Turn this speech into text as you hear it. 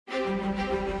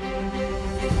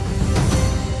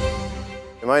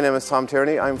My name is Tom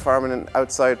Tierney. I'm farming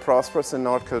outside Prosperous in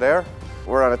North Kildare.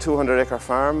 We're on a 200-acre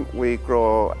farm. We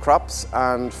grow crops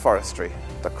and forestry.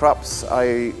 The crops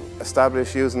I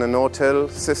established using a no-till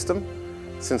system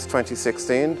since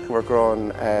 2016. We're growing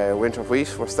winter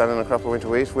wheat. We're selling a crop of winter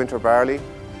wheat, winter barley,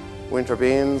 winter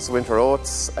beans, winter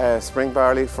oats, spring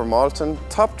barley for malting.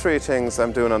 Top three things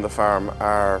I'm doing on the farm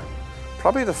are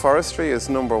probably the forestry is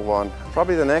number one.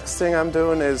 Probably the next thing I'm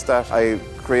doing is that I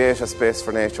create a space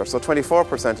for nature. So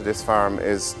 24% of this farm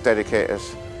is dedicated,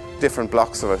 different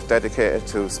blocks of it, dedicated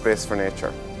to space for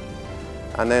nature.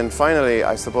 And then finally,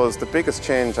 I suppose the biggest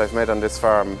change I've made on this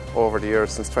farm over the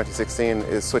years since 2016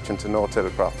 is switching to no-till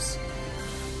crops.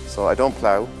 So I don't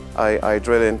plough. I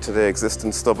drill into the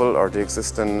existing stubble or the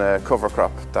existing cover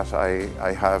crop that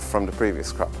I have from the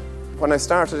previous crop. When I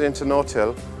started into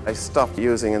no-till, I stopped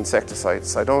using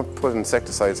insecticides. I don't put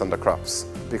insecticides on the crops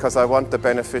because I want the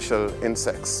beneficial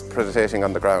insects predating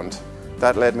on the ground.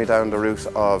 That led me down the route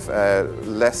of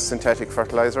less synthetic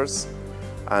fertilizers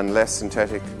and less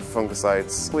synthetic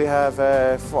fungicides. We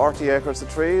have 40 acres of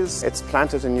trees. It's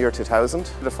planted in year 2000.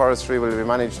 The forestry will be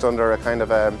managed under a kind of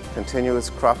a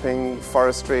continuous cropping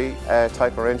forestry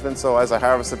type arrangement. So as I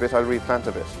harvest a bit, I'll replant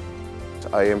a bit.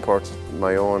 I import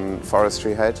my own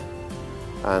forestry head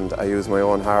and I use my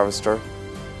own harvester.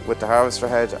 With the harvester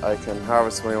head, I can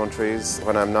harvest my own trees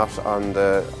when I'm not on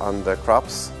the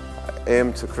crops. I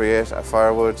aim to create a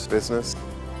firewood business.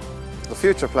 The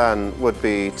future plan would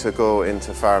be to go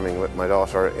into farming with my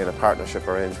daughter in a partnership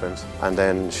arrangement, and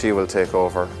then she will take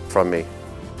over from me.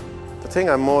 The thing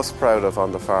I'm most proud of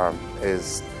on the farm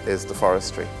is the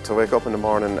forestry. To wake up in the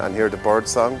morning and hear the bird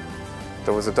song.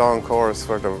 There was a dawn chorus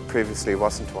where there previously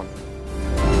wasn't one.